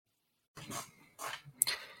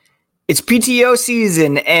It's PTO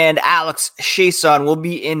season, and Alex Chiasson will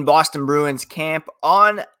be in Boston Bruins camp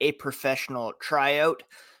on a professional tryout.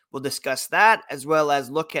 We'll discuss that as well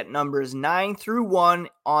as look at numbers 9 through 1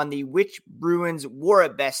 on the Which Bruins Wore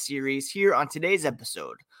It Best series here on today's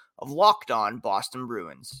episode of Locked On Boston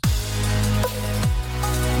Bruins.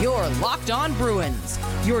 You're Locked On Bruins,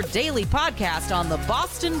 your daily podcast on the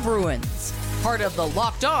Boston Bruins. Part of the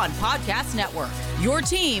Locked On Podcast Network, your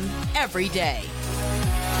team every day.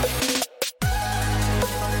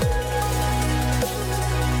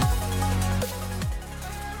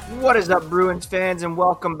 What is up, Bruins fans, and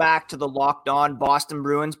welcome back to the Locked On Boston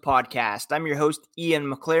Bruins podcast. I'm your host, Ian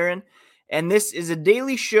McLaren, and this is a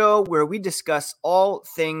daily show where we discuss all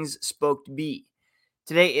things Spoked B.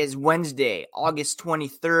 Today is Wednesday, August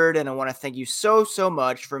 23rd, and I want to thank you so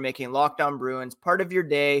much for making Locked On Bruins part of your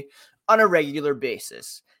day on a regular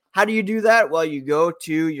basis. How do you do that? Well, you go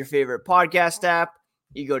to your favorite podcast app,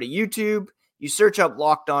 you go to YouTube, you search up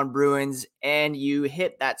Locked On Bruins, and you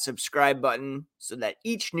hit that subscribe button so that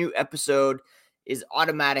each new episode is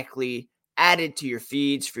automatically added to your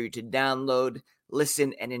feeds for you to download,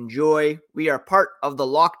 listen, and enjoy. We are part of the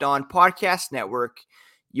Locked On Podcast Network,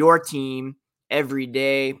 your team every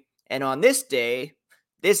day. And on this day,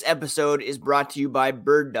 this episode is brought to you by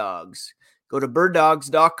Bird Dogs. Go to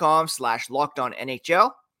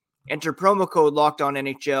birddogs.com/LockedOnNHL. Enter promo code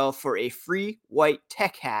LockedOnNHL for a free white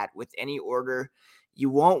tech hat with any order.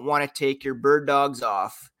 You won't want to take your Bird Dogs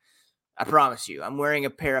off. I promise you. I'm wearing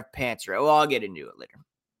a pair of pants right. Well, I'll get into it later.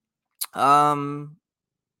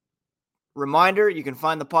 Reminder, you can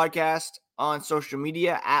find the podcast on social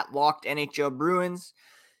media at Locked NHL Bruins.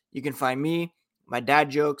 You can find me, my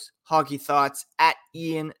dad jokes, hockey thoughts at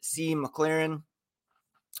Ian C. McLaren.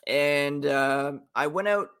 And I went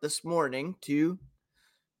out this morning to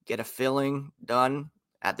get a filling done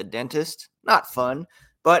at the dentist. Not fun,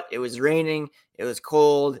 but it was raining. It was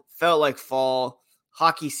cold. Felt like fall.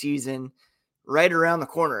 Hockey season right around the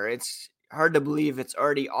corner. It's hard to believe it's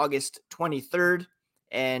already August 23rd,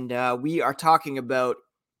 and we are talking about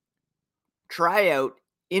tryout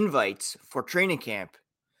invites for training camp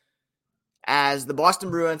as the Boston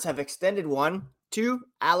Bruins have extended one to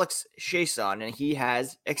Alex Chiasson, and he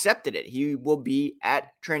has accepted it. He will be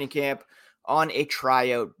at training camp on a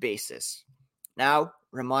tryout basis. Now,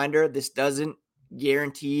 reminder, this doesn't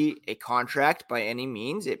guarantee a contract by any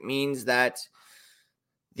means. It means that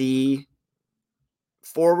the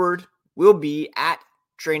forward will be at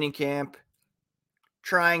training camp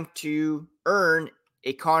trying to earn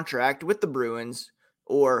a contract with the Bruins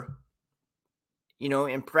or,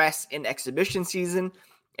 impress in exhibition season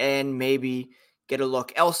and maybe get a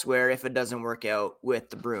look elsewhere if it doesn't work out with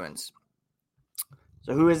the Bruins.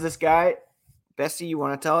 So who is this guy? Bessie, you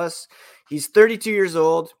want to tell us? He's 32 years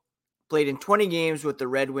old, played in 20 games with the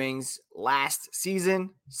Red Wings last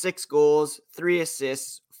season, 6 goals, 3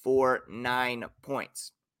 assists for 9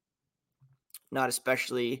 points. Not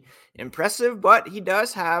especially impressive, but he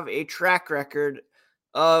does have a track record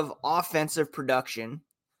of offensive production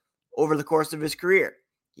over the course of his career.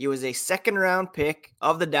 He was a second-round pick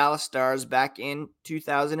of the Dallas Stars back in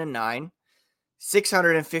 2009,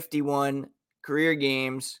 651 career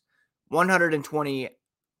games, 120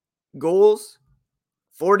 goals,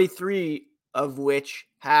 43 of which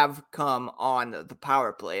have come on the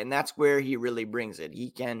power play. And that's where he really brings it.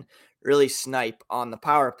 He can really snipe on the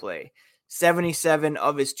power play. 77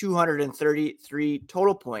 of his 233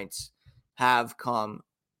 total points have come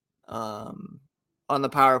on the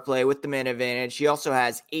power play with the man advantage. He also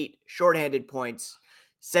has 8 shorthanded points,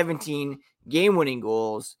 17 game-winning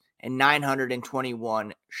goals, and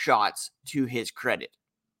 921 shots to his credit.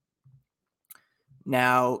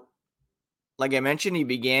 Now, like I mentioned, he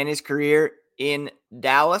began his career in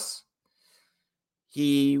Dallas.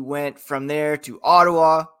 He went from there to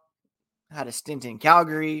Ottawa, had a stint in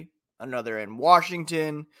Calgary, another in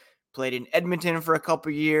Washington, played in Edmonton for a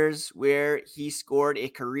couple years where he scored a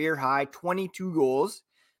career-high 22 goals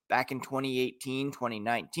back in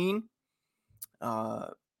 2018-2019.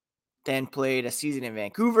 Then played a season in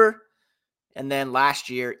Vancouver, and then last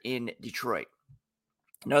year in Detroit.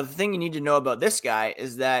 Now, the thing you need to know about this guy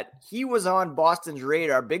is that he was on Boston's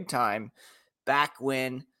radar big time back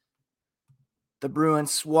when the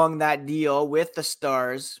Bruins swung that deal with the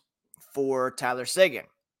Stars for Tyler Seguin.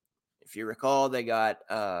 If you recall, they got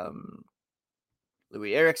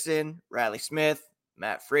Louis Eriksson, Riley Smith,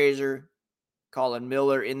 Matt Fraser, Colin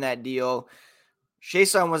Miller in that deal.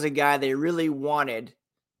 Chiasson was a guy they really wanted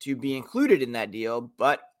to be included in that deal,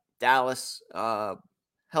 but Dallas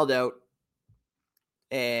held out.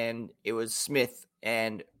 And it was Smith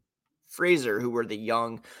and Fraser who were the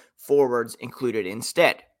young forwards included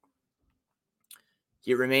instead.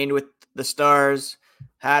 He remained with the Stars,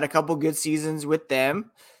 had a couple good seasons with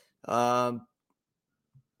them.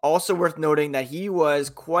 Also worth noting that he was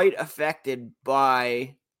quite affected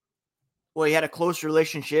by, he had a close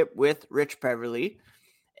relationship with Rich Peverley,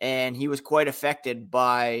 and he was quite affected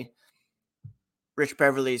by Rich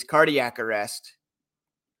Peverley's cardiac arrest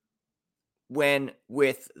when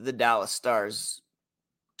with the Dallas Stars,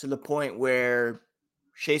 to the point where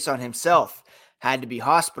Chiasson himself had to be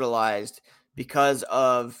hospitalized because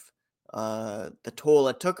of the toll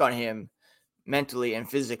it took on him mentally and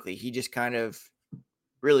physically. He just kind of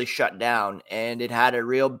really shut down, and it had a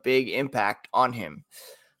real big impact on him.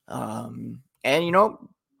 And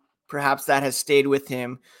perhaps that has stayed with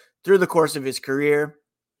him through the course of his career.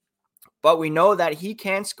 But we know that he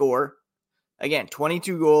can score. Again,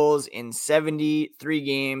 22 goals in 73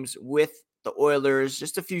 games with the Oilers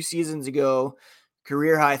just a few seasons ago.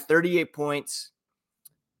 Career high 38 points.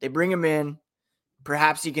 They bring him in.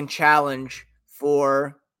 Perhaps he can challenge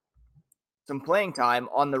for some playing time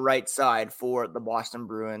on the right side for the Boston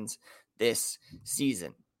Bruins this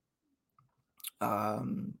season.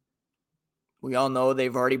 We all know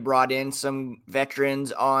they've already brought in some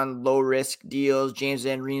veterans on low-risk deals. James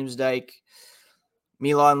Van Riemsdyk,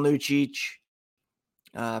 Milan Lucic,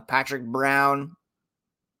 Patrick Brown.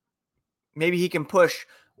 Maybe he can push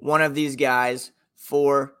one of these guys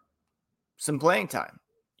for some playing time.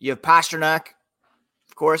 You have Pastrnak,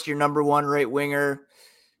 of course, your number one right winger.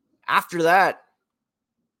 After that,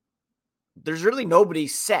 there's really nobody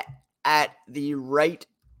set at the right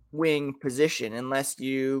wing position unless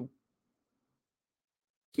you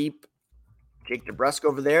keep Jake DeBrusk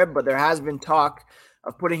over there. But there has been talk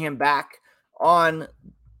of putting him back on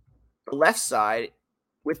the left side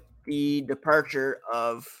with the departure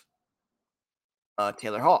of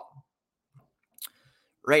Taylor Hall.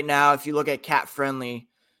 Right now, if you look at Cap Friendly,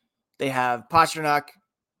 they have Pastrnak,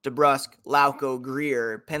 DeBrusk, Lauko,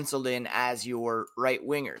 Greer penciled in as your right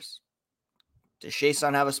wingers. Does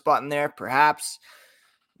Chiasson have a spot in there? Perhaps.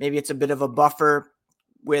 Maybe it's a bit of a buffer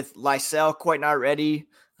with Lysell quite not ready.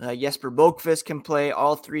 Jesper Boqvist can play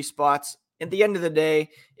all three spots. At the end of the day,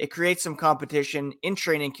 it creates some competition in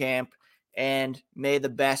training camp, and may the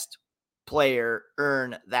best player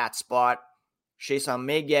earn that spot. Chiasson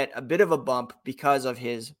may get a bit of a bump because of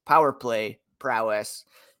his power play prowess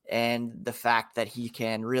and the fact that he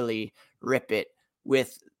can really rip it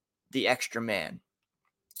with the extra man.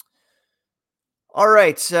 All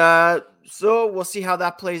right, so we'll see how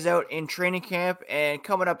that plays out in training camp. And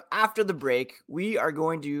coming up after the break, we are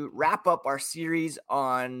going to wrap up our series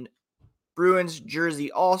on Bruins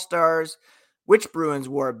Jersey All-Stars, which Bruins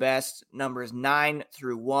wore best, numbers 9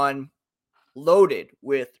 through 1, loaded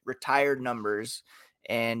with retired numbers.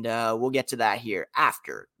 And we'll get to that here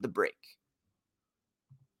after the break.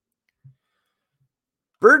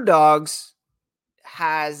 Bird Dogs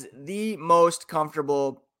has the most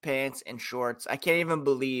comfortable pants and shorts. I can't even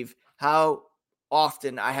believe how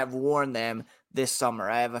often I have worn them this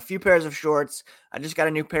summer. I have a few pairs of shorts. I just got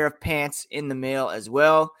a new pair of pants in the mail as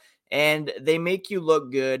well. And they make you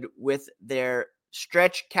look good with their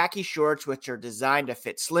stretch khaki shorts, which are designed to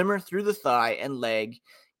fit slimmer through the thigh and leg,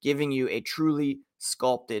 giving you a truly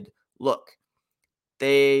sculpted look.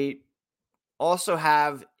 They also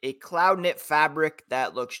have a cloud knit fabric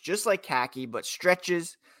that looks just like khaki but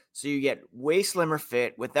stretches, so you get way slimmer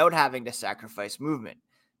fit without having to sacrifice movement.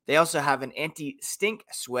 They also have an anti-stink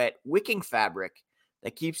sweat wicking fabric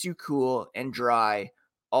that keeps you cool and dry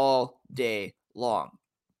all day long.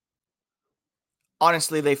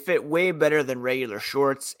 Honestly, they fit way better than regular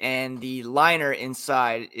shorts, and the liner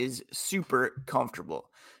inside is super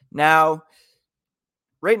comfortable. Now,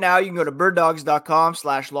 right now, you can go to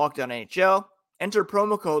birddogs.com/LockedOnNHL, enter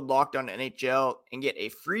promo code LockedOnNHL, and get a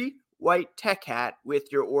free white tech hat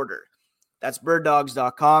with your order. That's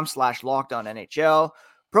birddogs.com/LockedOnNHL,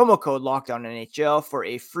 promo code LockedOnNHL for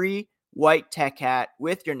a free white tech hat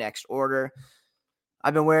with your next order.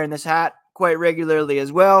 I've been wearing this hat quite regularly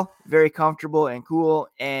as well. Very comfortable and cool,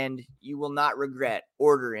 and you will not regret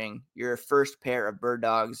ordering your first pair of Bird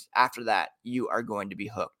Dogs. After that, you are going to be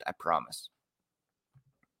hooked, I promise.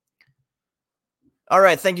 All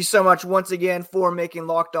right, thank you so much once again for making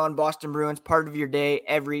Locked On Boston Bruins part of your day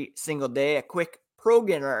every single day. A quick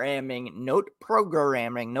programming note.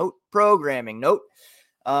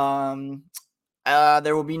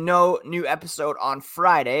 There will be no new episode on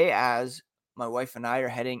Friday, as my wife and I are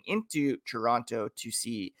heading into Toronto to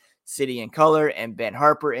see City in Color and Ben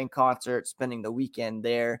Harper in concert, spending the weekend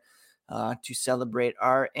there to celebrate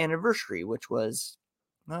our anniversary, which was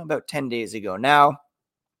about 10 days ago now.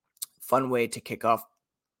 Fun way to kick off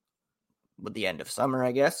with the end of summer,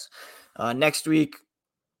 I guess. Next week,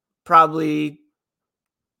 probably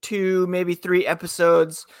 2, maybe 3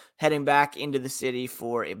 episodes heading back into the city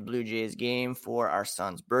for a Blue Jays game for our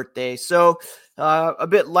son's birthday. So a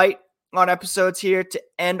bit light on episodes here to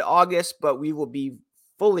end August, but we will be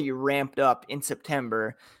fully ramped up in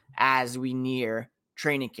September as we near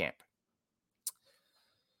training camp.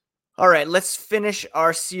 All right, let's finish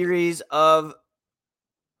our series of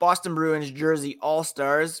Boston Bruins Jersey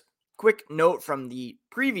All-Stars. Quick note from the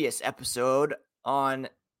previous episode on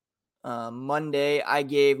Monday, I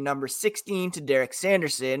gave number 16 to Derek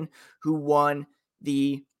Sanderson, who won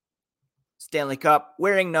the Stanley Cup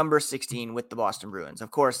wearing number 16 with the Boston Bruins. Of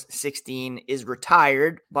course, 16 is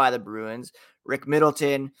retired by the Bruins. Rick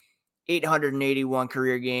Middleton, 881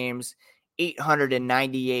 career games,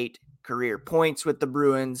 898 career points with the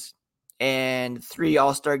Bruins, and 3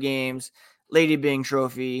 All-Star games, Lady Byng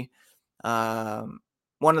Trophy, one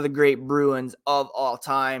of the great Bruins of all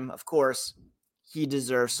time. Of course, he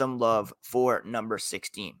deserves some love for number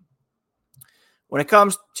 16. When it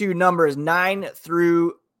comes to numbers 9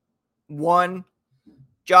 through 1,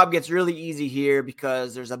 job gets really easy here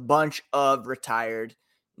because there's a bunch of retired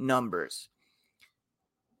numbers.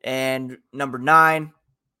 And number 9,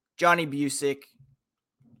 Johnny Busick,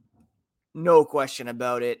 no question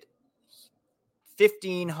about it.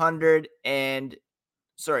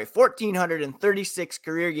 1,436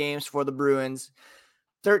 career games for the Bruins,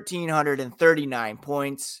 1,339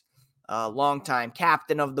 points, longtime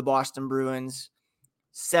captain of the Boston Bruins,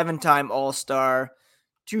 7-time All-Star,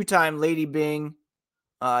 2-time Lady Byng.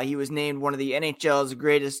 He was named one of the NHL's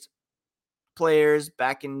greatest players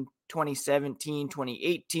back in 2017,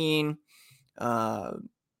 2018.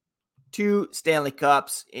 2 Stanley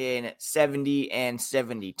Cups in 70 and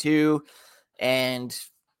 72. And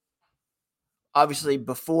obviously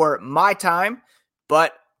before my time,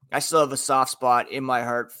 but I still have a soft spot in my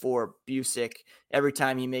heart for Busick. Every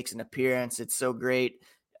time he makes an appearance, it's so great.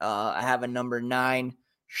 I have a number 9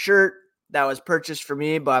 shirt that was purchased for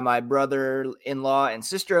me by my brother-in-law and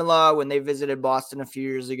sister-in-law when they visited Boston a few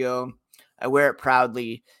years ago. I wear it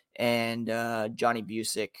proudly, and Johnny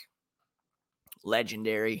Busick,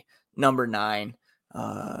 legendary, number 9,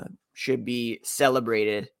 should be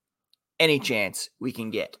celebrated any chance we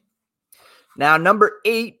can get. Now, number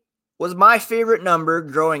 8 was my favorite number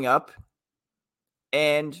growing up,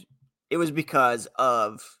 and it was because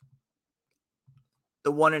of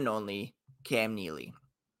the one and only Cam Neely.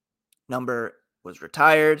 Number was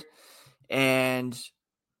retired, and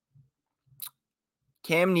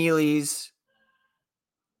Cam Neely's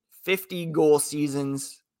 50-goal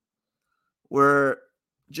seasons were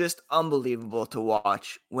just unbelievable to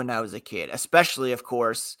watch when I was a kid, especially, of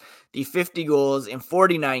course, the 50 goals in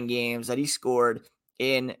 49 games that he scored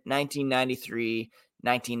in 1993,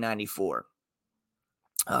 1994.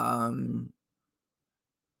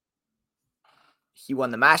 He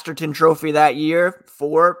won the Masterton Trophy that year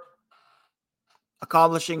for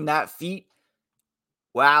accomplishing that feat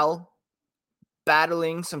while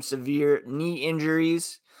battling some severe knee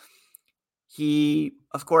injuries. He,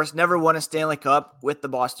 of course, never won a Stanley Cup with the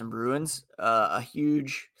Boston Bruins. A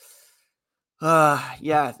huge,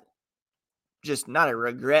 just not a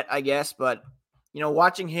regret, I guess. But,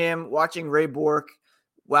 watching Ray Bourque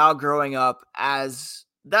while growing up, that's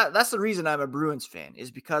the reason I'm a Bruins fan,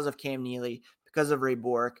 is because of Cam Neely, because of Ray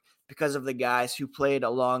Bourque, because of the guys who played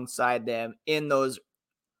alongside them in those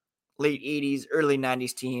late 80s, early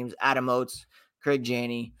 90s teams. Adam Oates, Craig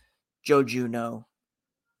Janney, Joe Juneau,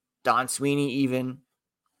 Don Sweeney even.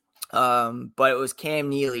 But it was Cam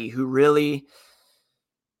Neely who really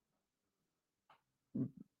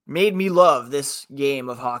made me love this game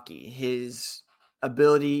of hockey. His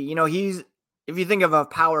ability, if you think of a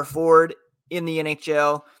power forward in the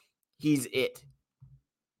NHL, he's it.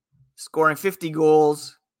 Scoring 50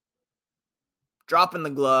 goals, dropping the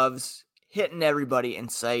gloves, hitting everybody in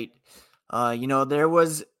sight. There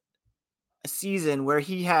was a season where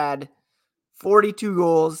he had 42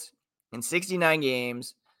 goals in 69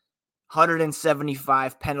 games,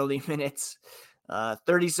 175 penalty minutes,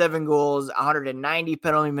 37 goals, 190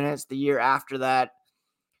 penalty minutes the year after that,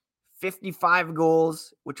 55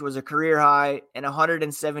 goals, which was a career high, and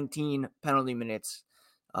 117 penalty minutes.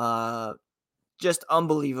 Just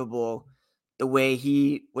unbelievable the way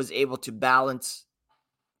he was able to balance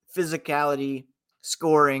physicality,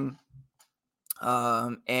 scoring,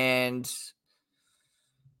 and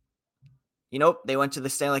they went to the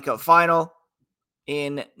Stanley Cup final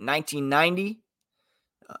in 1990.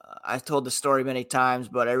 I've told the story many times,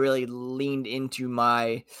 but I really leaned into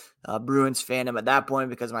my Bruins fandom at that point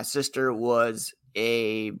because my sister was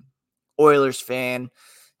a Oilers fan,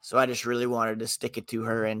 So I just really wanted to stick it to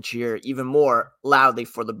her and cheer even more loudly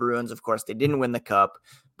for the Bruins. Of course, they didn't win the cup,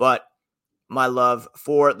 but my love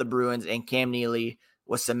for the Bruins and Cam Neely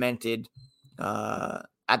was cemented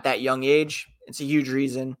at that young age. It's a huge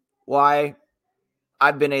reason why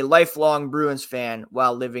I've been a lifelong Bruins fan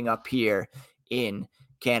while living up here in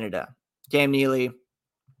Canada. Cam Neely,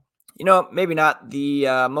 maybe not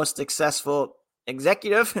the most successful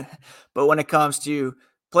executive, but when it comes to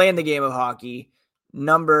playing the game of hockey,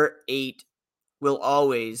 number 8 will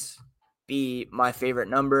always be my favorite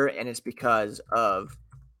number, and it's because of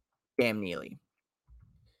Cam Neely.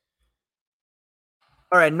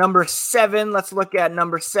 All right, number 7. Let's look at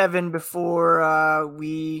number 7 before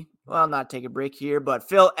we not take a break here, but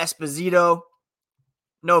Phil Esposito,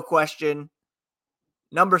 no question.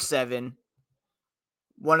 Number 7,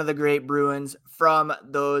 one of the great Bruins from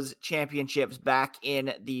those championships back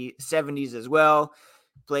in the 70s as well.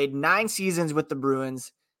 Played 9 seasons with the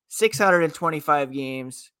Bruins, 625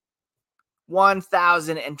 games,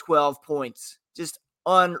 1,012 points. Just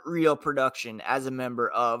unreal production as a member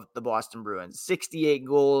of the Boston Bruins. 68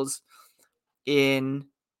 goals in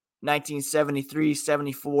 1973,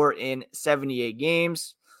 74 in 78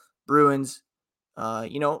 games. Bruins,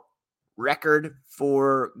 record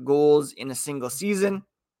for goals in a single season.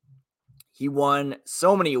 He won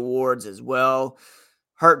so many awards as well.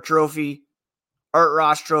 Hart Trophy, Art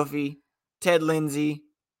Ross Trophy, Ted Lindsay,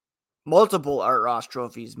 multiple Art Ross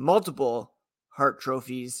trophies, multiple Hart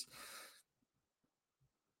trophies,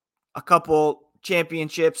 a couple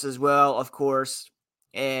championships as well, of course,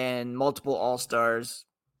 and multiple All-Stars.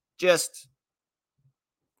 Just,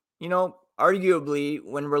 arguably,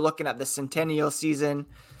 when we're looking at the centennial season,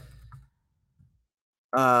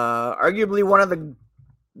 arguably one of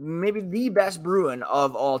maybe the best Bruin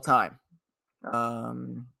of all time.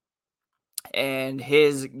 And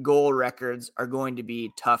his goal records are going to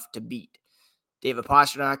be tough to beat. David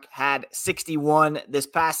Pastrnak had 61 this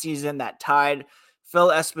past season. That tied Phil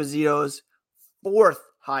Esposito's 4th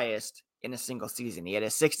highest in a single season. He had a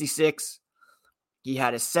 66. He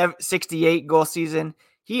had a 68 goal season.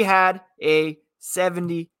 He had a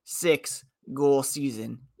 76 goal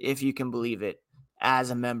season, if you can believe it, as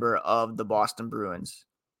a member of the Boston Bruins,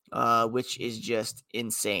 which is just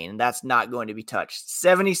insane. That's not going to be touched.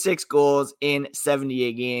 76 goals in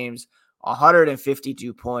 78 games,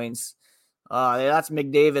 152 points. That's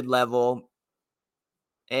McDavid level.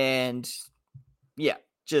 And yeah,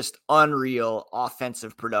 just unreal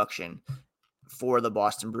offensive production for the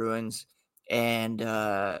Boston Bruins. And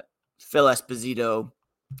Phil Esposito,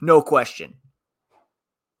 no question,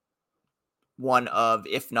 one of,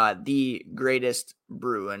 if not the greatest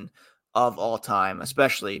Bruin of all time,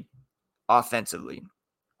 especially offensively.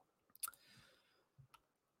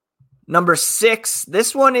 Number 6,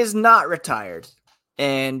 this one is not retired.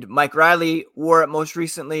 And Mike Riley wore it most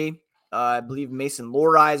recently. I believe Mason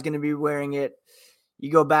Lohrei is going to be wearing it.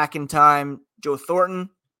 You go back in time, Joe Thornton,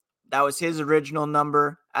 that was his original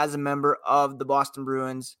number as a member of the Boston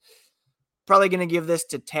Bruins. Probably going to give this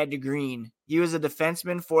to Ted Green. He was a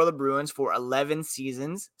defenseman for the Bruins for 11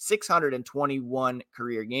 seasons, 621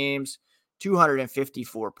 career games,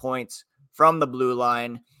 254 points from the blue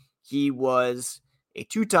line. He was a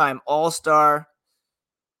 2-time All-Star,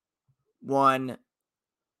 won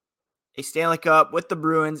a Stanley Cup with the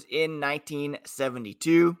Bruins in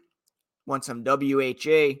 1972, won some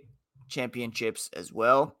WHA championships as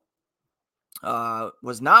well.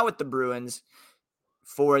 Was not with the Bruins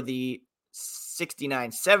for the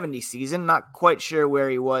 69-70 season. Not quite sure where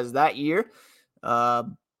he was that year. Why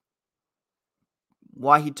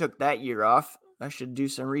he took that year off. I should do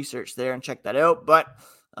some research there and check that out. But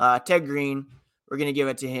Ted Green, we're going to give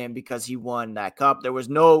it to him because he won that cup. There was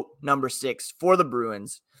no number 6 for the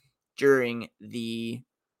Bruins during the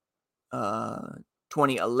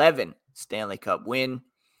 2011 Stanley Cup win.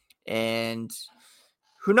 And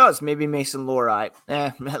who knows? Maybe Mason Lohrei.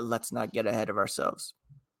 Let's not get ahead of ourselves.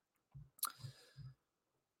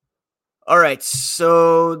 All right,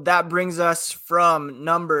 so that brings us from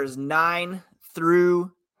numbers 9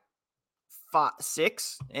 through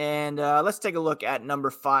 6. And let's take a look at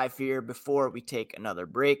number 5 here before we take another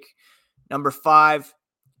break. Number 5,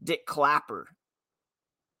 Dick Clapper.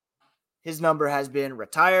 His number has been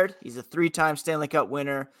retired. He's a 3-time Stanley Cup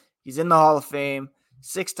winner. He's in the Hall of Fame,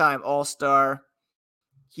 6-time All-Star.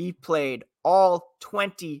 He played all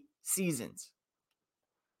 20 seasons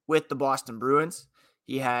with the Boston Bruins.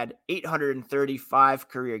 He had 835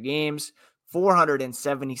 career games,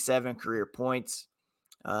 477 career points,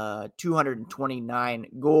 229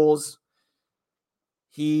 goals.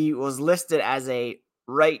 He was listed as a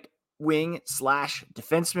right wing /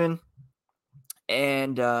 defenseman.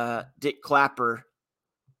 And Dick Clapper,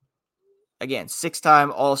 again,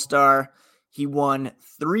 6-time All-Star. He won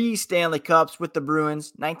 3 Stanley Cups with the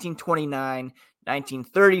Bruins, 1929,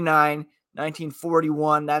 1939,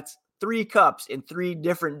 1941. That's 3 cups in 3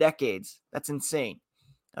 different decades. That's insane.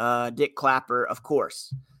 Dick Clapper, of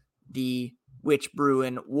course, the Which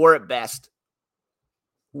Bruin wore it best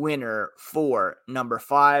winner for number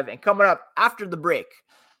 5. And coming up after the break,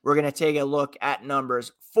 we're going to take a look at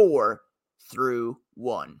numbers 4 through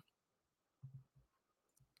 1.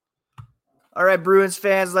 All right, Bruins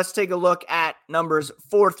fans, let's take a look at numbers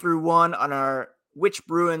 4 through 1 on our Which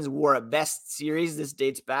Bruins Wore It Best series. This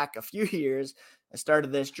dates back a few years. I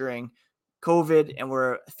started this during COVID, and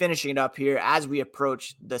we're finishing it up here as we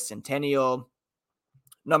approach the centennial.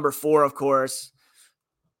 Number 4, of course,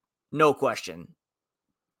 no question.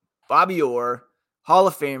 Bobby Orr, Hall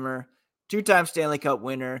of Famer, 2-time Stanley Cup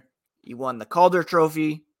winner. He won the Calder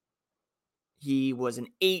Trophy. He was an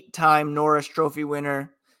 8-time Norris Trophy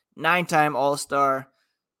winner, 9-time All-Star,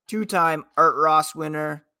 2-time Art Ross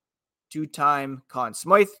winner, 2-time Conn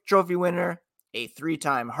Smythe Trophy winner, a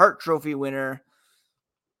 3-time Hart Trophy winner.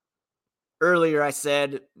 Earlier I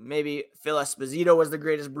said maybe Phil Esposito was the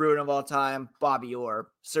greatest Bruin of all time. Bobby Orr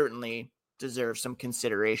certainly deserves some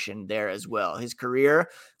consideration there as well. His career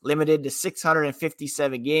limited to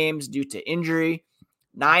 657 games due to injury,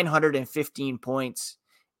 915 points,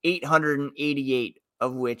 888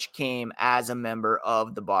 of which came as a member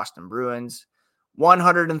of the Boston Bruins,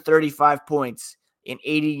 135 points in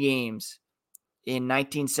 80 games in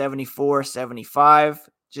 1974-75.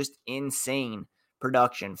 Just insane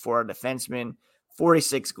production for a defenseman.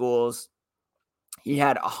 46 goals. He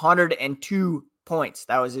had 102 points.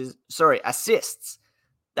 Assists.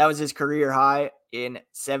 That was his career high in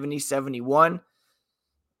 70-71.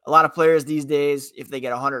 A lot of players these days, if they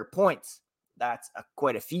get 100 points, that's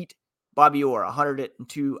quite a feat. Bobby Orr,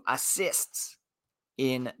 102 assists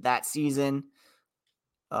in that season.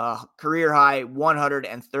 Career high,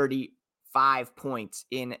 135 points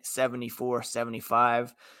in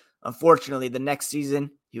 74-75. Unfortunately, the next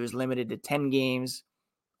season, he was limited to 10 games,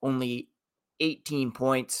 only 18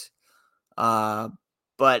 points.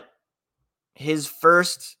 But his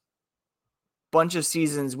first bunch of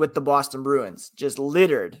seasons with the Boston Bruins just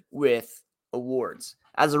littered with awards.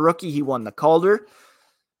 As a rookie, he won the Calder,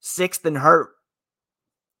 6th in Hart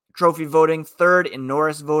Trophy voting, 3rd in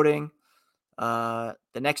Norris voting. The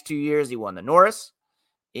next 2 years, he won the Norris.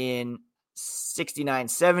 In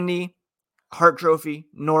 69-70, Hart Trophy,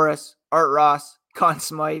 Norris, Art Ross, Conn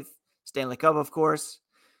Smythe, Stanley Cup, of course.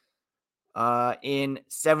 In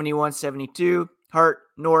 71-72, Hart,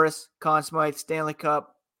 Norris, Conn Smythe, Stanley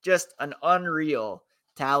Cup. Just an unreal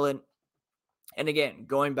talent. And again,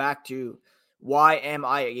 going back to why am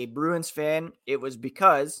I a Bruins fan? It was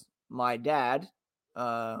because my dad,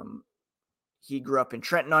 he grew up in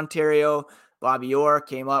Trenton, Ontario. Bobby Orr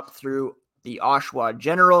came up through the Oshawa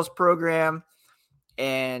Generals program.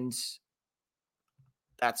 And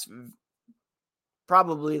that's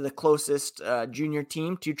probably the closest junior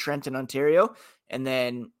team to Trenton, Ontario. And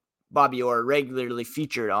then Bobby Orr regularly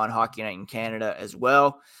featured on Hockey Night in Canada as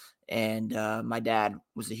well. And my dad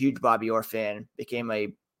was a huge Bobby Orr fan, became a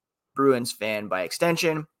Bruins fan by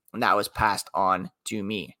extension, and that was passed on to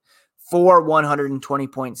me. 4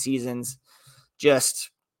 120-point seasons, just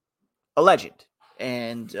a legend.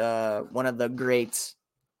 And one of the greats,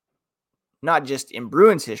 not just in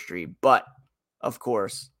Bruins history, but, of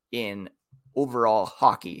course, in overall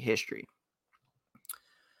hockey history.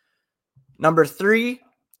 Number 3,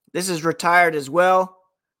 this is retired as well.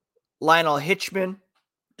 Lionel Hitchman,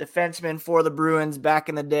 defenseman for the Bruins back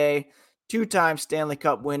in the day, 2-time Stanley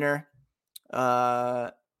Cup winner.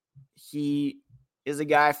 He is a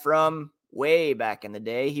guy from way back in the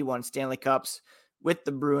day. He won Stanley Cups with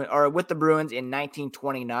the Bruins in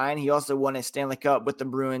 1929. He also won a Stanley Cup with the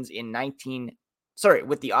Bruins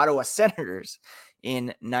with the Ottawa Senators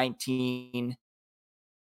in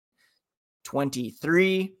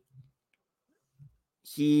 1923.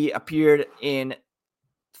 He appeared in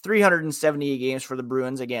 378 games for the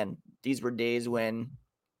Bruins. Again, these were days when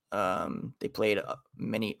they played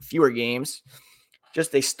many fewer games.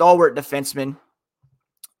 Just a stalwart defenseman.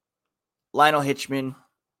 Lionel Hitchman.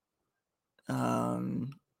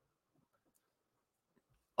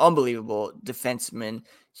 Unbelievable defenseman.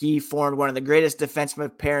 He formed one of the greatest defenseman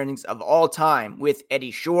pairings of all time with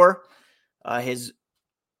Eddie Shore. His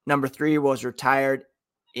number 3 was retired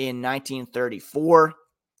in 1934.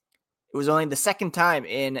 It was only the second time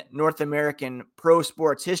in North American pro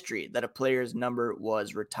sports history that a player's number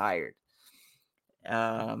was retired.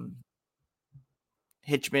 Hitchman,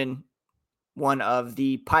 one of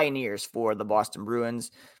the pioneers for the Boston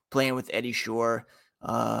Bruins, playing with Eddie Shore.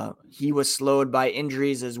 He was slowed by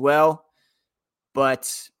injuries as well,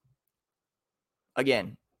 but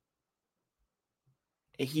again,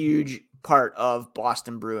 a huge part of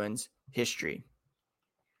Boston Bruins history.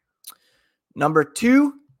 Number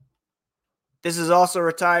 2, this is also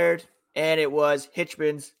retired, and it was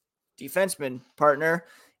Hitchman's defenseman partner,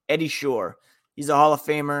 Eddie Shore. He's a Hall of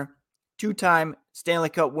Famer, 2-time Stanley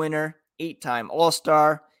Cup winner, 8-time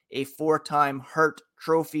All-Star, a 4-time Hart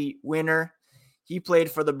Trophy winner. He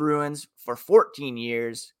played for the Bruins for 14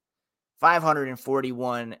 years,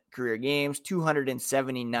 541 career games,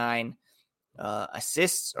 279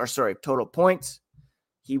 total points.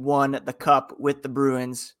 He won the Cup with the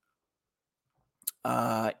Bruins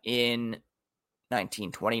in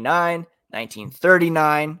 1929,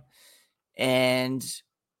 1939, and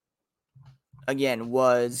again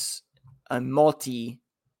was a multi-award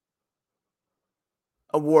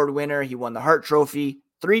winner. He won the Hart Trophy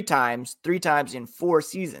three times in 4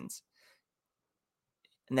 seasons.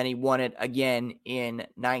 And then he won it again in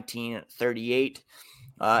 1938.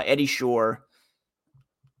 Eddie Shore,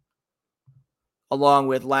 along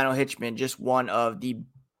with Lionel Hitchman, just one of the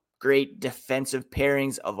great defensive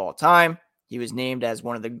pairings of all time. He was named as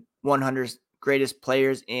one of the 100 greatest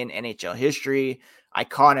players in NHL history,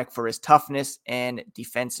 iconic for his toughness and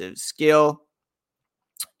defensive skill.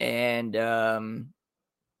 And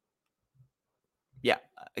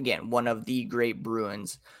again, one of the great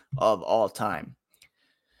Bruins of all time.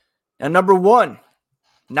 Now, number 1,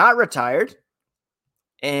 not retired,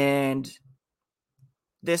 and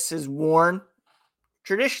this is worn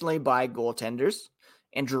traditionally by goaltenders.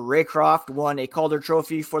 Andrew Raycroft won a Calder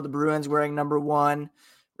Trophy for the Bruins wearing number 1.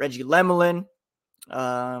 Reggie Lemelin,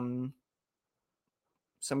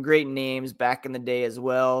 some great names back in the day as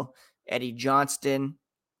well. Eddie Johnston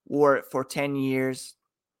wore it for 10 years.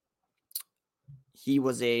 He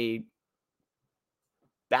was a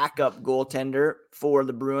backup goaltender for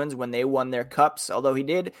the Bruins when they won their cups, although he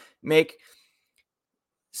did make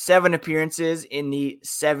 7 appearances in the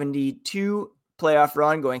 72 playoff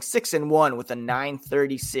run, going 6-1 with a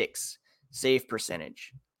 .936 save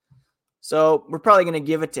percentage. So we're probably going to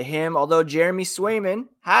give it to him, although Jeremy Swayman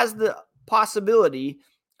has the possibility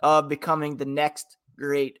of becoming the next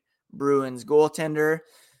great Bruins goaltender.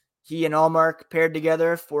 He and Allmark paired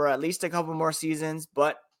together for at least a couple more seasons,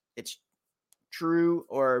 but it's true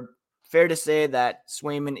or fair to say that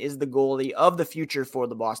Swayman is the goalie of the future for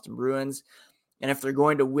the Boston Bruins. And if they're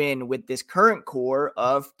going to win with this current core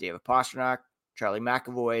of David Pastrnak, Charlie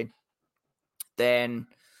McAvoy, then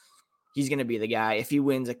he's going to be the guy. If he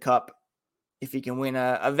wins a cup, if he can win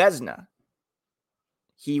a Vezina,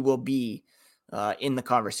 he will be in the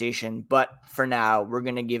conversation. But for now, we're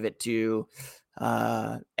going to give it to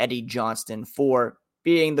Eddie Johnston for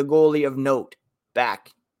being the goalie of note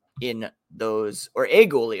back in those, or a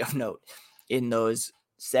goalie of note in those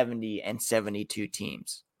 70 and 72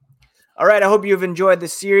 teams. All right, I hope you've enjoyed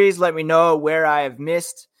this series. Let me know where I have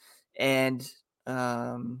missed, and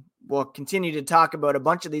we'll continue to talk about a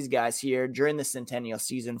bunch of these guys here during the centennial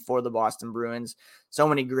season for the Boston Bruins. So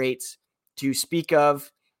many greats to speak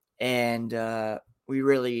of, and we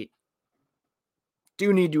really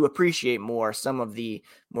do need to appreciate more some of the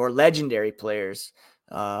more legendary players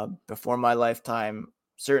before my lifetime,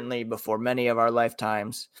 certainly before many of our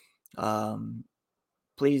lifetimes.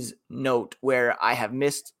 Please note where I have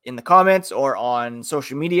missed in the comments or on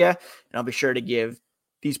social media, and I'll be sure to give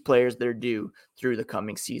these players their due through the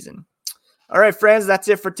coming season. All right, friends, that's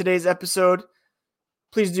it for today's episode.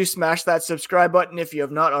 Please do smash that subscribe button if you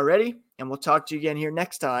have not already, and we'll talk to you again here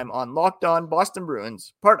next time on Locked On Boston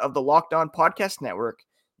Bruins, part of the Locked On Podcast Network,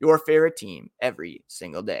 your favorite team every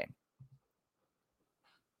single day.